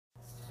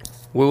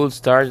We will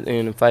start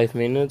in 5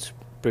 minutes.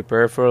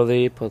 Prepare for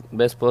the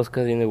best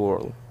podcast in the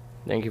world.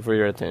 Thank you for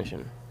your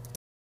attention.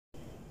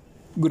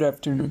 Good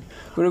afternoon.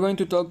 We're going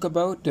to talk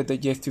about the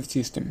digestive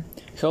system,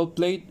 health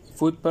plate,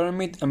 food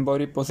pyramid, and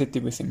body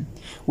positivism,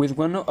 with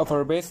one of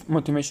our best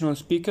motivational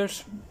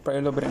speakers,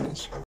 Paolo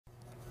Brenes.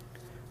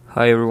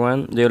 Hi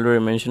everyone, they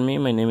already mentioned me.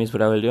 My name is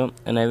Braulio,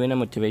 and I've been a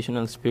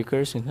motivational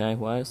speaker since I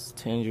was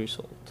 10 years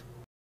old.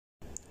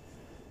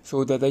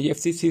 So the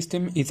digestive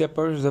system is a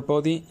part of the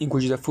body in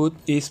which the food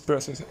is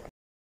processed.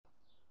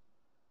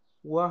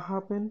 What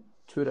happens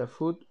to the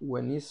food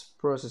when it's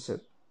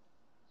processed?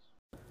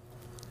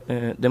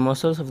 The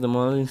muscles of the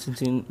small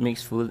intestine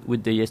mix food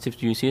with digestive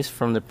juices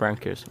from the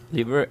pancreas,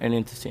 liver, and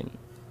intestine,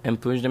 and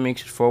push the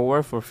mixture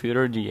forward for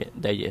further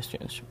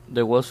digestions.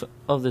 The walls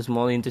of the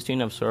small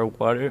intestine absorb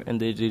water and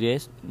they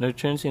digest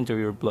nutrients into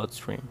your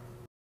bloodstream.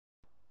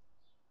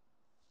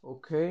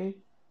 Okay,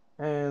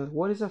 and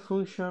what is the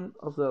function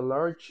of the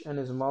large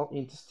and small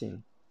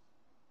intestine?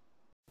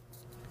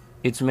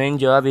 Its main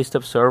job is to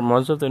absorb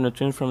most of the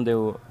nutrients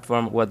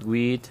from what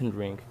we eat and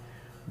drink.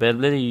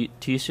 Blood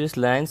tissues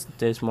lines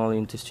the small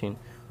intestine,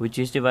 which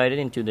is divided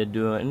into the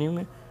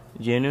duodenum,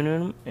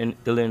 jejunum,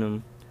 and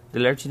ileum. The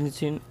large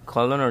intestine,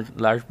 colon or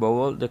large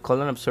bowel, the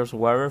colon absorbs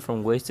water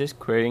from wastes,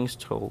 creating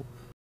stool.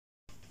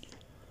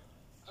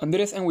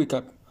 Andres and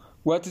Wicap,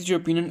 what is your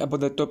opinion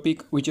about the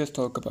topic we just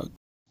talked about?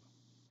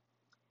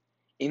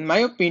 In my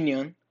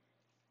opinion,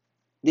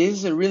 this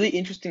is a really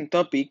interesting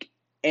topic,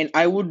 and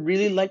I would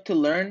really like to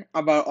learn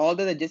about all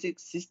the digestive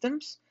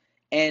systems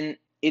and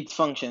its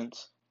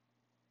functions.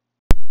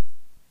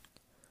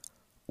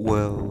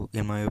 Well,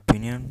 in my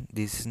opinion,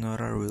 this is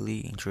not a really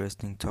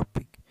interesting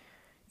topic.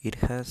 It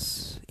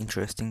has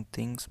interesting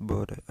things,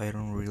 but I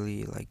don't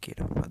really like it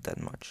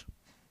that much.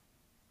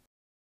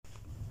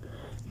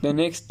 The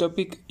next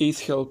topic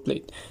is health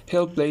plate.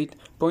 Health plate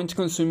points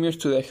consumers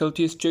to the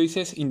healthiest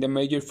choices in the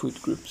major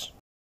food groups.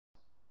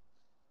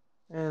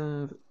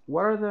 And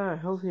what are the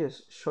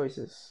healthiest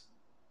choices?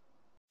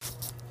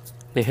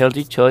 The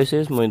healthy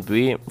choices might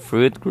be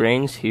fruit,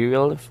 grains,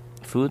 cereal,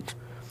 food,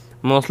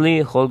 mostly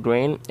whole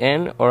grain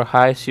and or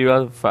high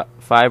cereal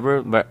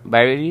fiber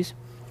varieties,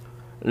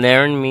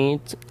 lean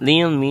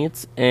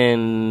meats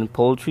and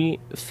poultry,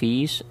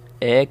 fish,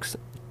 eggs,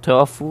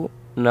 tofu,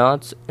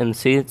 nuts and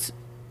seeds,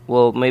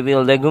 well maybe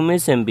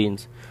legumes and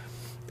beans,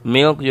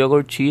 milk,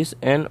 yogurt, cheese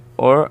and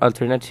or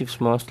alternatives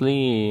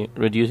mostly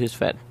reduces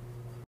fat.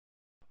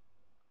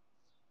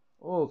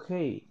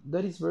 Okay,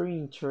 that is very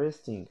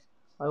interesting.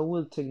 I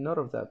will take note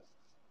of that.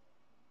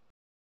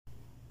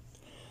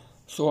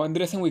 So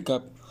Andres and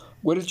Wicap,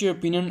 what is your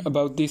opinion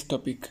about this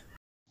topic?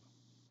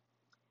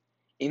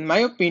 In my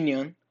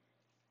opinion,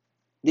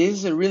 this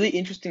is a really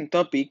interesting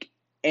topic,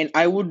 and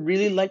I would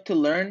really like to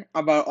learn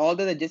about all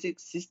the digestive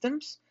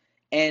systems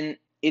and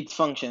its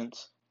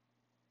functions.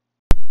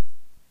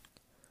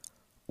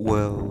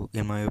 Well,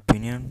 in my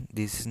opinion,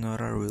 this is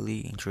not a really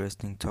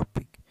interesting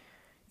topic.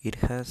 It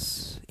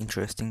has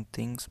interesting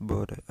things,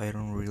 but I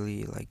don't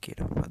really like it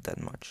that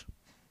much.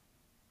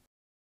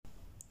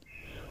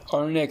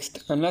 Our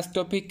next and last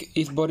topic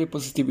is body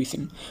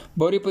positivism.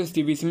 Body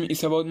positivism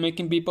is about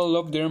making people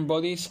love their own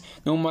bodies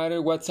no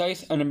matter what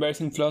size and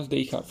embarrassing flaws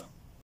they have.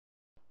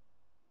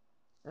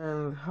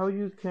 And how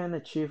you can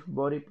achieve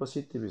body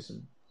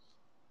positivism?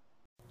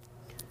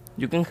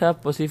 You can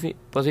have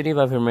positive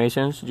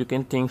affirmations, you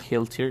can think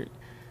healthier,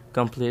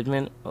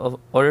 complement of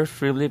other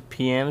friendly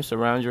PMs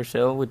around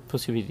yourself with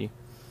positivity.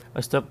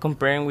 Stop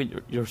comparing with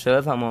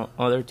yourself among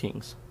other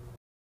things.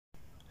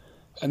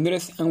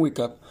 Andres and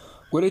Wicap,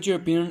 what is your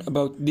opinion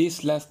about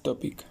this last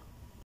topic?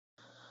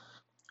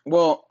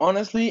 Well,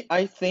 honestly,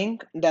 I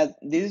think that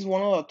this is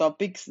one of the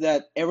topics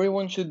that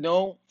everyone should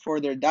know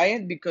for their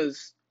diet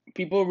because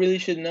people really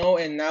should know,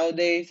 and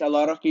nowadays a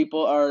lot of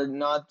people are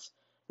not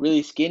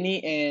really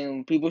skinny,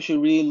 and people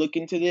should really look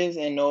into this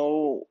and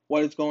know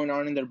what is going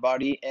on in their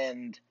body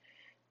and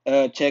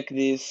check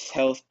this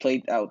health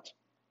plate out.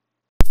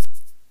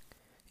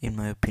 In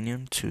my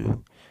opinion,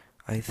 too,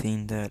 I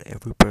think that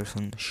every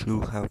person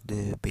should have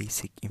the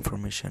basic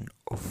information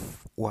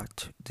of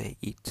what they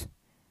eat.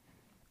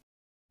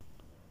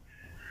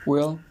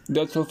 Well,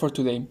 that's all for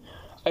today.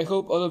 I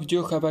hope all of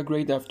you have a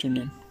great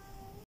afternoon.